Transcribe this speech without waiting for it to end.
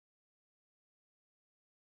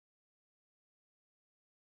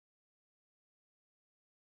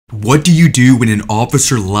What do you do when an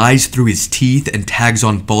officer lies through his teeth and tags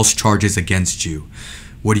on false charges against you?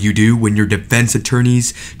 What do you do when your defense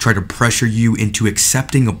attorneys try to pressure you into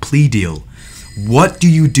accepting a plea deal? What do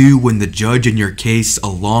you do when the judge in your case,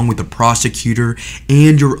 along with the prosecutor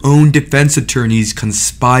and your own defense attorneys,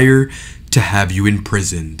 conspire to have you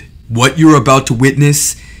imprisoned? What you're about to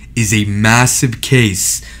witness is a massive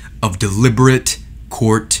case of deliberate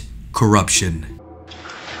court corruption.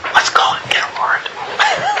 Let's go and get a warrant.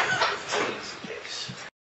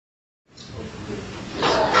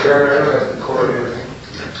 Your Honor, the court,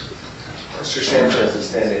 Mr. Sanchez is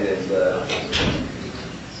standing in the...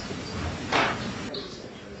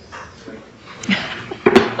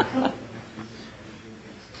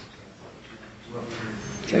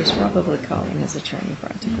 Joe's probably calling his attorney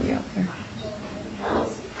practically out there.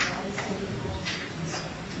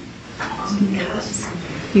 Because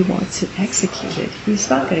he wants it executed. He's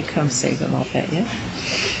not going to come save him, I'll bet you.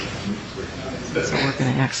 So we're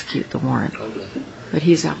going to execute the warrant. But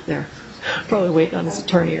he's out there, probably waiting on his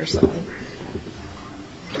attorney or something.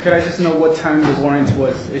 Could I just know what time the warrant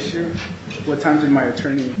was issued? What time did my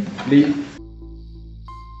attorney leave?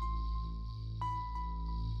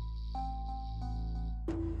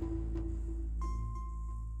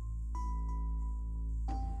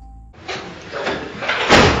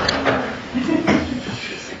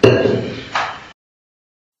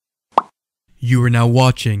 You are now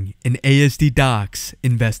watching an ASD Docs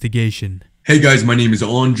investigation. Hey guys, my name is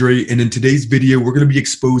Andre, and in today's video, we're going to be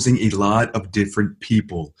exposing a lot of different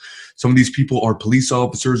people. Some of these people are police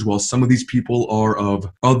officers, while some of these people are of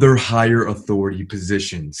other higher authority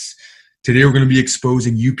positions. Today, we're going to be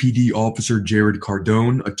exposing UPD Officer Jared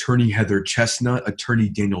Cardone, Attorney Heather Chestnut, Attorney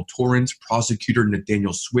Daniel Torrance, Prosecutor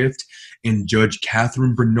Nathaniel Swift, and Judge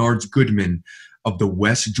Catherine Bernards Goodman of the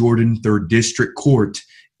West Jordan 3rd District Court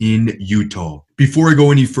in Utah. Before I go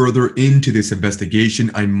any further into this investigation,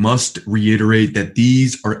 I must reiterate that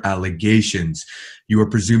these are allegations. You are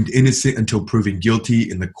presumed innocent until proven guilty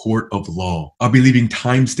in the court of law. I'll be leaving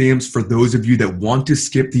timestamps for those of you that want to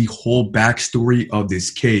skip the whole backstory of this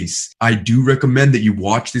case. I do recommend that you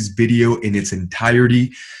watch this video in its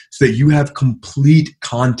entirety so that you have complete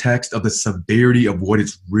context of the severity of what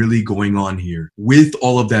is really going on here. With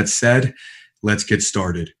all of that said, let's get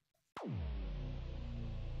started.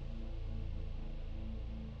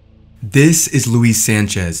 This is Luis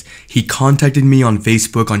Sanchez. He contacted me on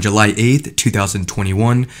Facebook on July 8th,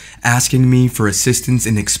 2021, asking me for assistance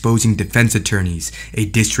in exposing defense attorneys, a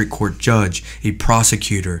district court judge, a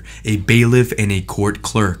prosecutor, a bailiff, and a court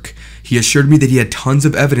clerk. He assured me that he had tons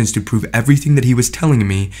of evidence to prove everything that he was telling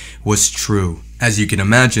me was true. As you can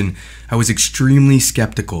imagine, I was extremely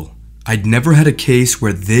skeptical. I'd never had a case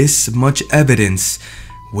where this much evidence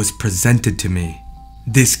was presented to me.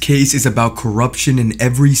 This case is about corruption in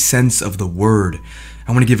every sense of the word.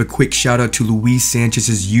 I want to give a quick shout out to Luis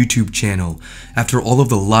Sanchez's YouTube channel. After all of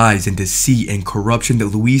the lies and deceit and corruption that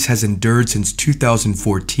Luis has endured since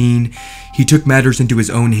 2014, he took matters into his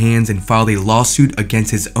own hands and filed a lawsuit against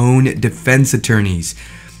his own defense attorneys.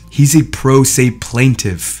 He's a pro se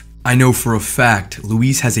plaintiff. I know for a fact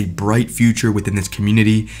Luis has a bright future within this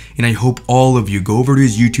community, and I hope all of you go over to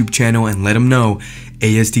his YouTube channel and let him know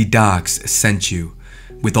ASD Docs sent you.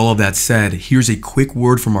 With all of that said, here's a quick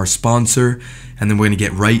word from our sponsor, and then we're going to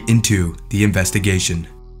get right into the investigation.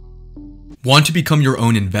 Want to become your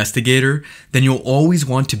own investigator? Then you'll always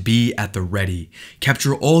want to be at the ready.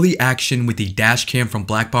 Capture all the action with the dashcam from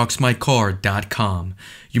blackboxmycar.com.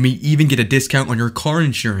 You may even get a discount on your car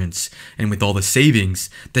insurance, and with all the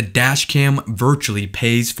savings, the dashcam virtually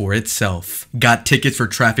pays for itself. Got tickets for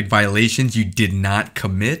traffic violations you did not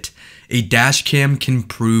commit? A dashcam can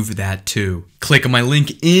prove that too. Click on my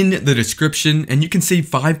link in the description and you can save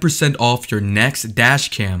 5% off your next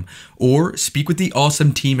dashcam, or speak with the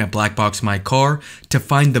awesome team at Black Box My Car to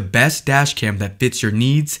find the best dashcam that fits your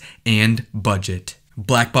needs and budget.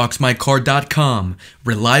 Blackboxmycar.com.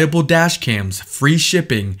 Reliable dashcams, free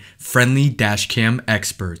shipping, friendly dashcam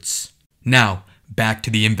experts. Now, back to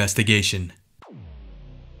the investigation.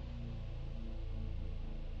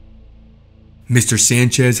 Mr.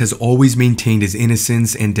 Sanchez has always maintained his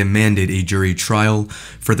innocence and demanded a jury trial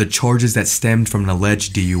for the charges that stemmed from an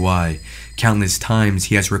alleged DUI. Countless times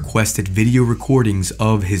he has requested video recordings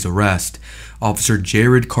of his arrest. Officer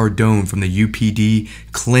Jared Cardone from the UPD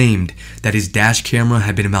claimed that his dash camera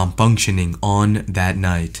had been malfunctioning on that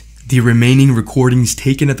night. The remaining recordings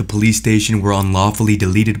taken at the police station were unlawfully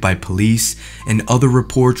deleted by police, and other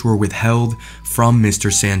reports were withheld from Mr.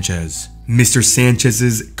 Sanchez. Mr.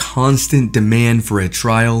 Sanchez's constant demand for a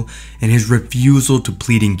trial and his refusal to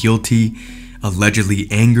pleading guilty allegedly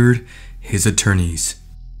angered his attorneys.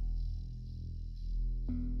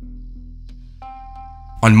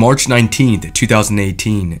 On March 19th,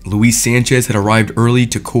 2018, Luis Sanchez had arrived early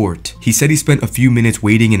to court. He said he spent a few minutes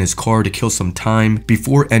waiting in his car to kill some time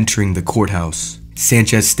before entering the courthouse.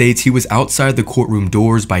 Sanchez states he was outside the courtroom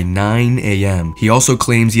doors by 9 a.m. He also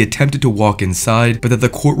claims he attempted to walk inside, but that the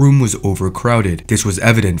courtroom was overcrowded. This was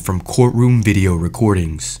evident from courtroom video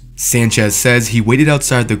recordings. Sanchez says he waited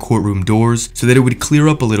outside the courtroom doors so that it would clear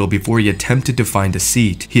up a little before he attempted to find a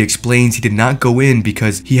seat. He explains he did not go in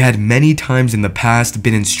because he had many times in the past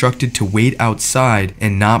been instructed to wait outside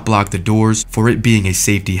and not block the doors for it being a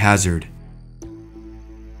safety hazard.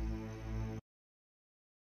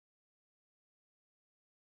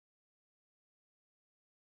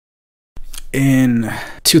 In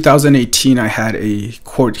 2018, I had a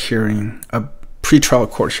court hearing, a pretrial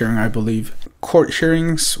court hearing, I believe. Court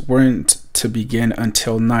hearings weren't to begin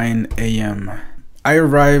until 9 a.m. I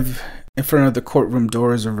arrived in front of the courtroom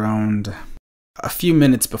doors around a few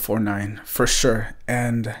minutes before 9, for sure.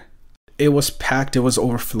 And it was packed, it was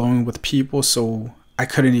overflowing with people, so I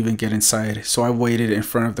couldn't even get inside. So I waited in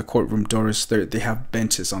front of the courtroom doors. They have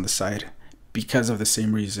benches on the side because of the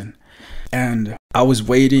same reason. And I was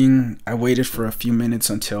waiting. I waited for a few minutes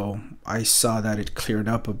until I saw that it cleared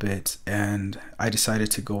up a bit, and I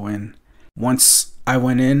decided to go in. Once I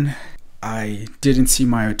went in, I didn't see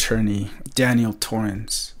my attorney, Daniel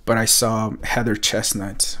Torrance, but I saw Heather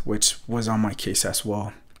Chestnut, which was on my case as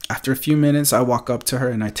well. After a few minutes, I walk up to her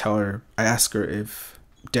and I ask her if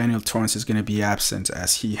Daniel Torrance is going to be absent,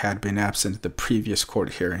 as he had been absent at the previous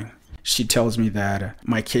court hearing. She tells me that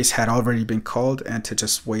my case had already been called and to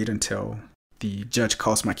just wait until the judge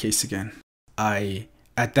calls my case again.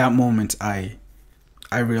 At that moment, I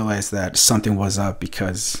realized that something was up,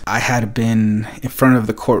 because I had been in front of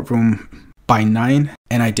the courtroom by 9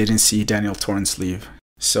 and I didn't see Daniel Torrance leave.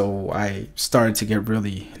 So I started to get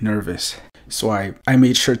really nervous. So I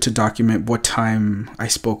made sure to document what time I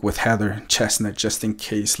spoke with Heather Chestnut, just in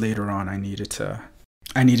case later on I needed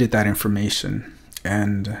that information.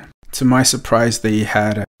 And to my surprise, they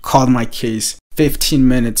had called my case 15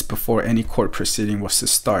 minutes before any court proceeding was to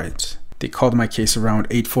start. They called my case around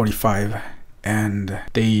 8:45, and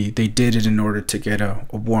they did it in order to get a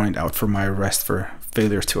warrant out for my arrest for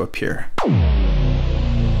failure to appear.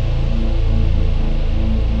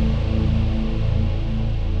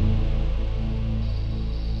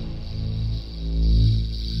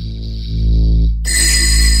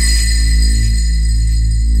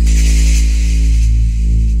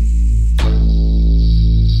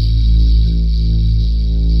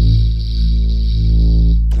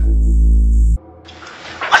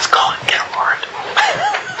 Let's go and get a warrant.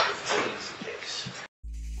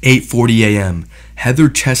 8:40 a.m. Heather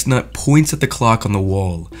Chestnut points at the clock on the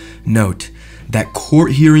wall. Note that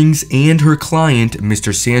court hearings and her client,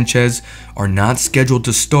 Mr. Sanchez, are not scheduled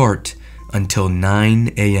to start until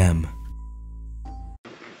 9 a.m.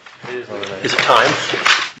 Is it time?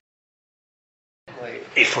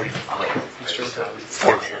 8:45.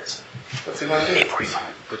 4 minutes. What's he going to do?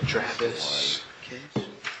 8:45. The Travis case?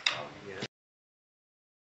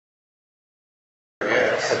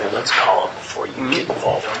 Heather, let's call him before you get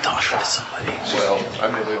involved and talk to somebody. Well,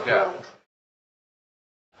 I mean, we've got...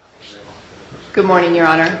 Good morning, Your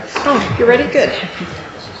Honor. Oh, you're ready? Good.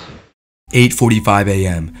 8:45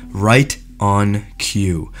 a.m. Right on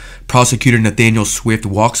cue. Prosecutor Nathaniel Swift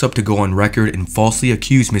walks up to go on record and falsely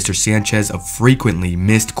accuse Mr. Sanchez of frequently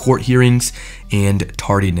missed court hearings and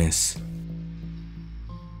tardiness.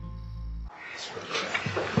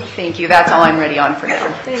 Thank you. That's all I'm ready on for now.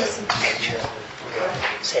 Thanks.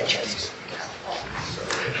 Sanchez.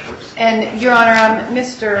 And, Your Honor,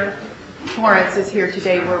 Mr. Torrance is here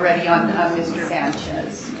today. We're ready on Mr.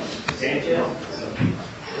 Sanchez. He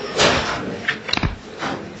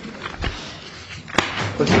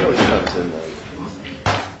always comes in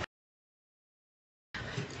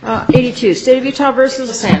late. 82, State of Utah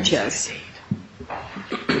versus Sanchez.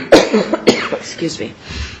 Excuse me.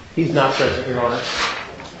 He's not present, Your Honor.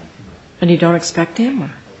 And you don't expect him?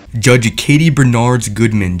 Or? Judge Katie Bernards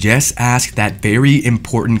Goodman just asked that very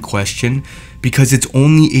important question because it's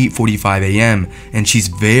only 8:45 a.m. and she's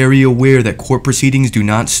very aware that court proceedings do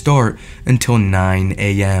not start until 9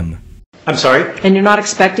 a.m. I'm sorry? And you're not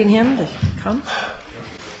expecting him to come?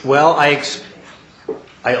 Well, I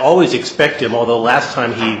always expect him, although last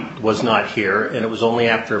time he was not here, and it was only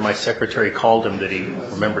after my secretary called him that he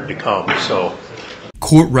remembered to come, so...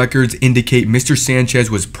 Court records indicate Mr. Sanchez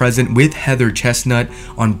was present with Heather Chestnut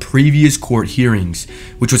on previous court hearings,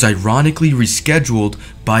 which was ironically rescheduled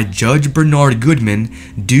by Judge Bernard Goodman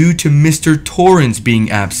due to Mr. Torrance being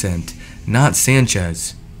absent, not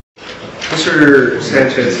Sanchez. Mr.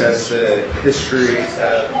 Sanchez has a history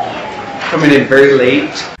of coming in very late.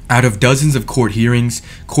 Out of dozens of court hearings,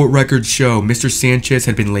 court records show Mr. Sanchez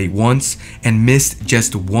had been late once and missed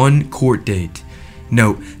just one court date.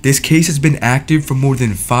 Note, this case has been active for more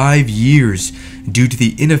than 5 years due to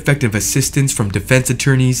the ineffective assistance from defense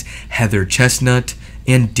attorneys Heather Chestnut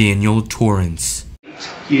and Daniel Torrance.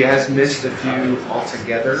 He has missed a few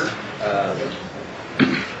altogether.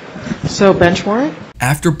 So bench warrant?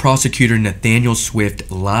 After prosecutor Nathaniel Swift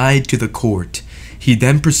lied to the court, he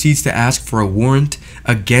then proceeds to ask for a warrant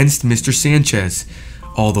against Mr. Sanchez.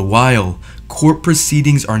 All the while, court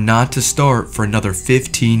proceedings are not to start for another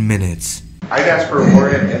 15 minutes. I'd ask for a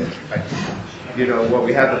warrant, and what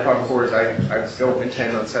we have the problem for is I don't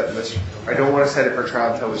intend on setting this. I don't want to set it for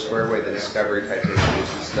trial until we square away the discovery type issues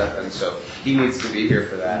and stuff, and so he needs to be here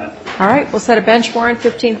for that. All right, we'll set a bench warrant,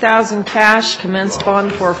 $15,000 cash, commenced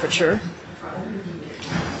bond forfeiture.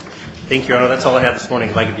 Thank you, Your Honor. That's all I have this morning.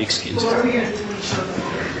 If I could be excused.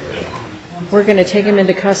 We're going to take him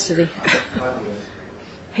into custody.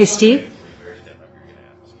 Hey, Steve?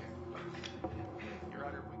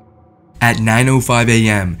 At 9:05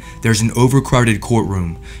 a.m., there's an overcrowded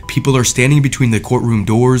courtroom. People are standing between the courtroom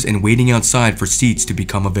doors and waiting outside for seats to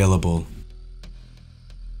become available.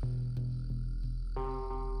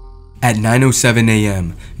 At 9:07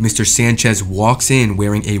 a.m., Mr. Sanchez walks in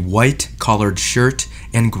wearing a white collared shirt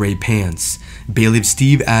and gray pants. Bailiff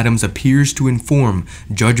Steve Adams appears to inform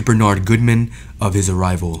Judge Bernard Goodman of his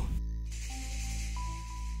arrival.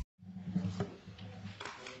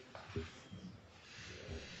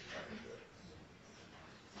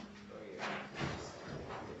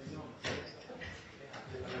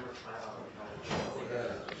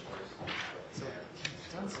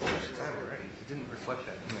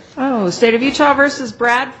 Oh, State of Utah versus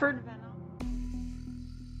Bradford.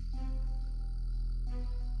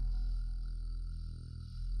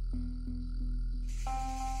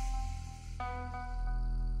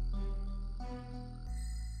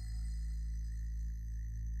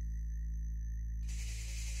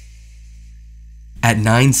 At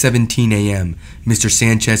 9:17 a.m., Mr.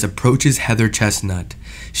 Sanchez approaches Heather Chestnut.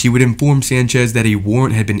 She would inform Sanchez that a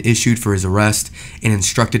warrant had been issued for his arrest and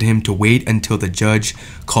instructed him to wait until the judge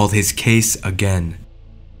called his case again.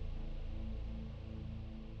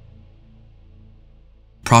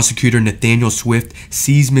 Prosecutor Nathaniel Swift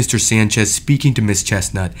sees Mr. Sanchez speaking to Ms.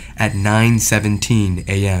 Chestnut at 9:17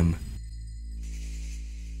 a.m.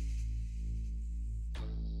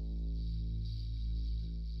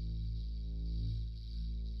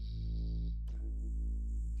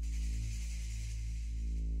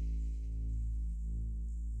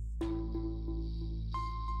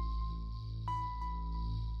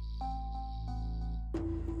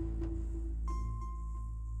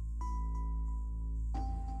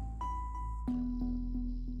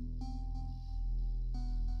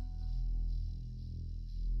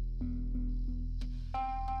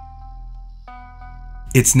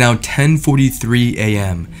 It's now 10:43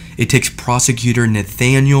 a.m. It takes prosecutor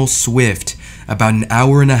Nathaniel Swift about an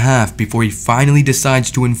hour and a half before he finally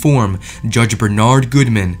decides to inform Judge Bernard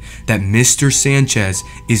Goodman that Mr. Sanchez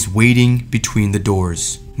is waiting between the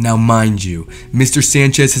doors. Now mind you, Mr.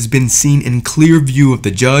 Sanchez has been seen in clear view of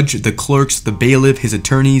the judge, the clerks, the bailiff, his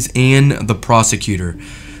attorneys, and the prosecutor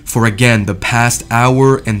for again the past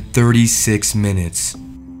hour and 36 minutes.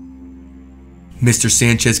 Mr.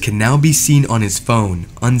 Sanchez can now be seen on his phone,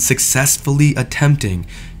 unsuccessfully attempting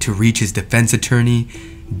to reach his defense attorney,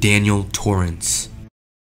 Daniel Torrance.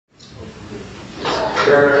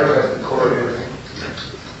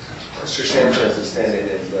 Mr. Sanchez is standing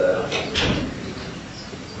in the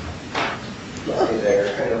lobby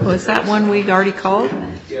there. Was that one we already called?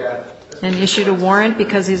 Yeah. And issued a warrant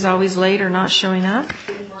because he's always late or not showing up?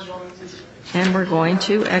 And we're going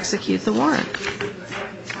to execute the warrant.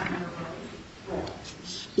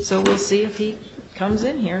 So we'll see if he comes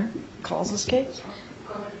in here, calls his case.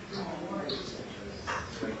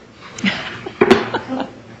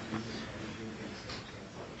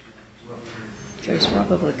 He's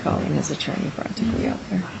probably calling his attorney practically out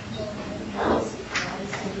there.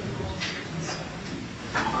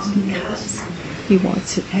 Because he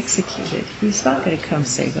wants it executed. He's not going to come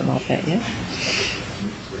save him, I'll bet you.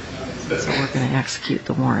 So we're going to execute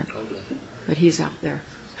the warrant. But he's out there,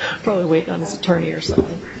 probably waiting on his attorney or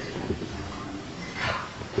something.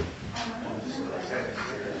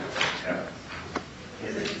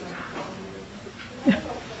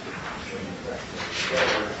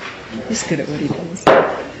 He's good at what he does.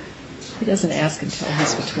 He doesn't ask until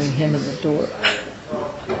he's between him and the door.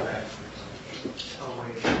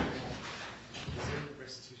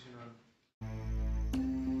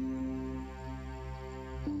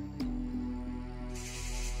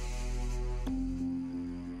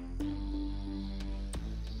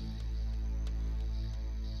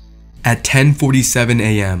 At 10:47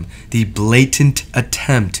 a.m., the blatant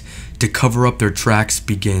attempt to cover up their tracks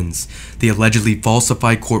begins. They allegedly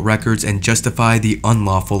falsify court records and justify the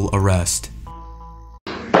unlawful arrest.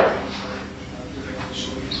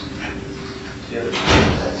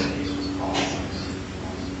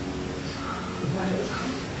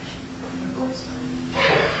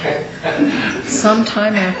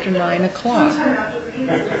 Sometime after 9 o'clock.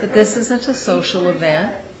 But this isn't a social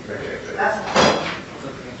event.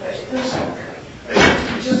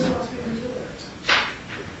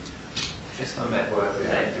 Just on that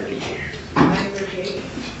 9:38.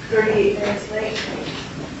 38 minutes late.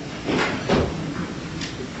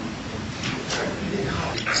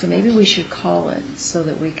 So maybe we should call it so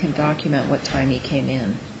that we can document what time he came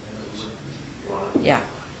in. Yeah.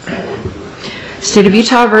 State of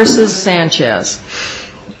Utah versus Sanchez.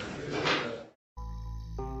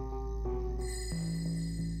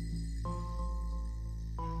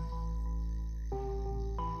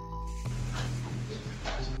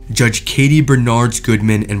 Judge Katie Bernards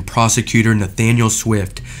Goodman and prosecutor Nathaniel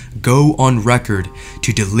Swift go on record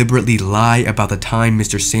to deliberately lie about the time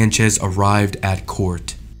Mr. Sanchez arrived at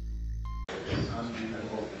court.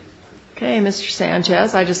 Okay, Mr.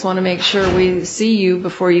 Sanchez, I just want to make sure we see you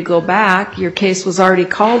before you go back. Your case was already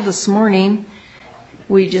called this morning.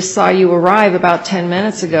 We just saw you arrive about 10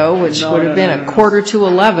 minutes ago, which would have been a quarter to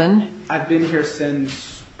 11. I've been here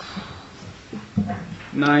since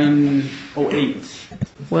 9:08.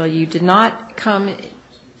 Well, you did not come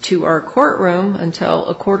to our courtroom until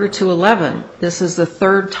a quarter to 11. This is the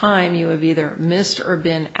third time you have either missed or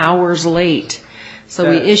been hours late. So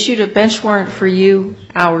we issued a bench warrant for you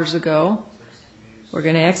hours ago. We're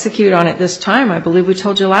going to execute on it this time. I believe we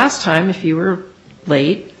told you last time if you were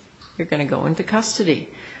late, you're going to go into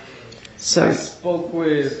custody. So I spoke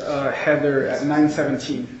with Heather at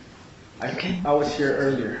 9:17. Okay. I was here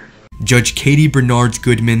earlier. Judge Katie Bernards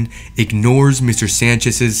Goodman ignores Mr.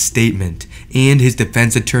 Sanchez's statement, and his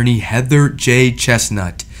defense attorney Heather J.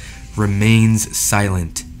 Chestnut remains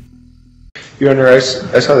silent. Your Honor, I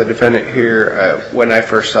saw the defendant here. When I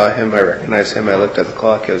first saw him, I recognized him. I looked at the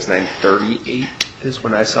clock. It was 9:38 is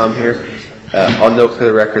when I saw him here. I'll note for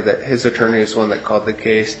the record that his attorney is the one that called the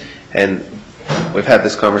case, and we've had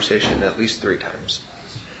this conversation at least 3 times.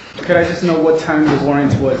 Could I just know what time the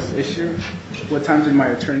warrant was issued? What time did my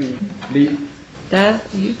attorney leave?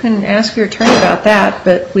 that you can ask your attorney about that,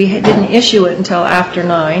 but we didn't issue it until after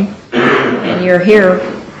 9, and you're here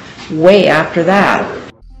way after that.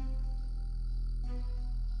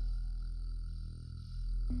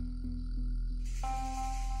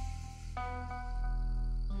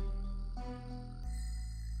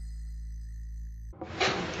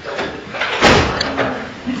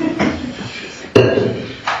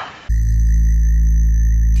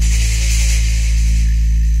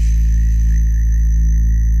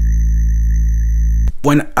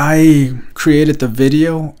 When I created the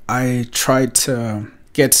video, I tried to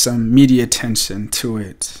get some media attention to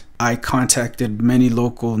it. I contacted many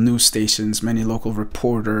local news stations, many local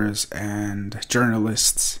reporters and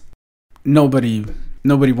journalists. Nobody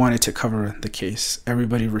wanted to cover the case.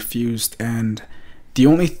 Everybody refused, and the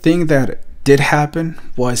only thing that did happen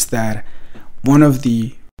was that one of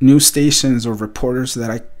the news stations or reporters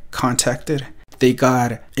that I contacted, they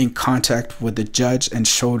got in contact with the judge and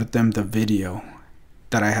showed them the video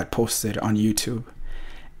that I had posted on YouTube,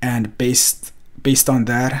 and based on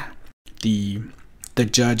that, the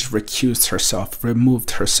judge recused herself,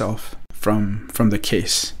 removed herself from the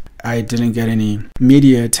case. I didn't get any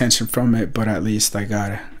media attention from it, but at least I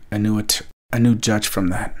got a new judge from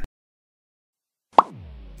that.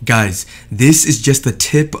 Guys, this is just the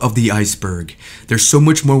tip of the iceberg. There's so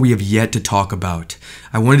much more we have yet to talk about.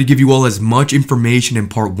 I wanted to give you all as much information in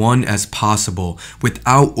part 1 as possible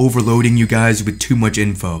without overloading you guys with too much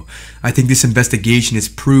info. I think this investigation is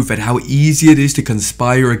proof at how easy it is to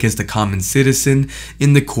conspire against the common citizen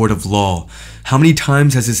in the court of law. How many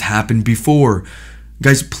times has this happened before?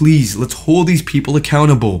 Guys, please, let's hold these people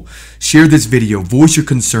accountable. Share this video, voice your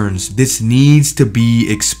concerns. This needs to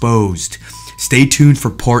be exposed. Stay tuned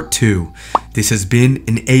for part 2. This has been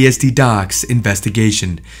an ASD Docs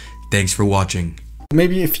investigation. Thanks for watching.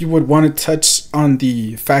 Maybe if you would want to touch on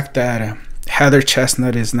the fact that Heather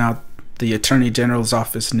Chestnut is now the Attorney General's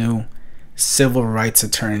office new civil rights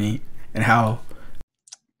attorney, and how,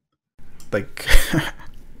 like,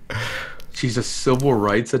 She's a civil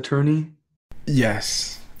rights attorney?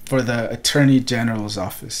 yes, for the Attorney General's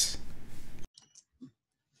office.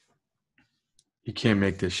 You can't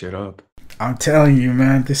make this shit up. I'm telling you,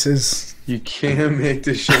 man, this is... You can't make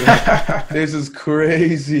this shit up. This is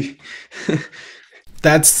crazy.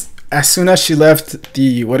 That's as soon as she left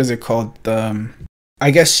the, what is it called?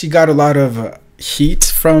 I guess she got a lot of heat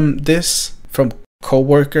from this, from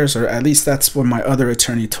co-workers, or at least that's what my other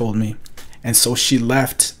attorney told me. And so she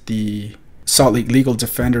left the Salt Lake Legal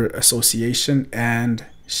Defender Association and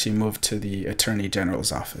she moved to the Attorney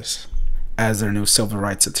General's office as their new civil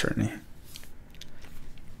rights attorney.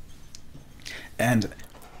 And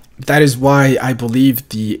that is why I believe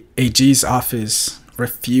the AG's office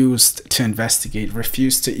refused to investigate,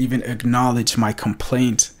 refused to even acknowledge my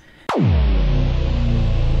complaint.